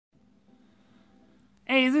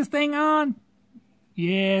Hey, is this thing on?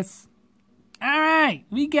 Yes. All right,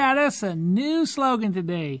 we got us a new slogan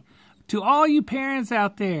today. To all you parents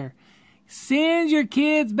out there, send your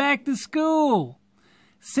kids back to school.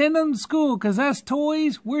 Send them to school, because us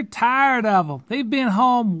toys, we're tired of them. They've been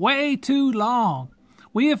home way too long.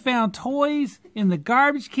 We have found toys in the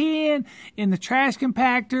garbage can, in the trash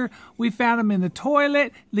compactor. We found them in the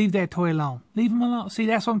toilet. Leave that toy alone. Leave them alone. See,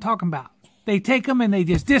 that's what I'm talking about. They take them and they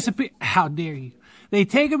just disappear. How dare you? They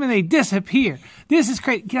take them and they disappear. This is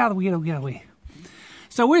crazy. Get out of the way, get out of the way.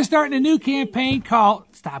 So we're starting a new campaign called,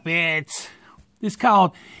 stop it. It's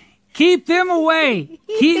called Keep Them Away.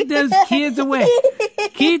 Keep those kids away.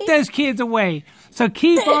 Keep those kids away. So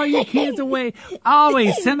keep all your kids away.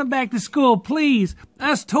 Always send them back to school, please.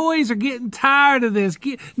 Us toys are getting tired of this.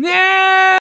 No!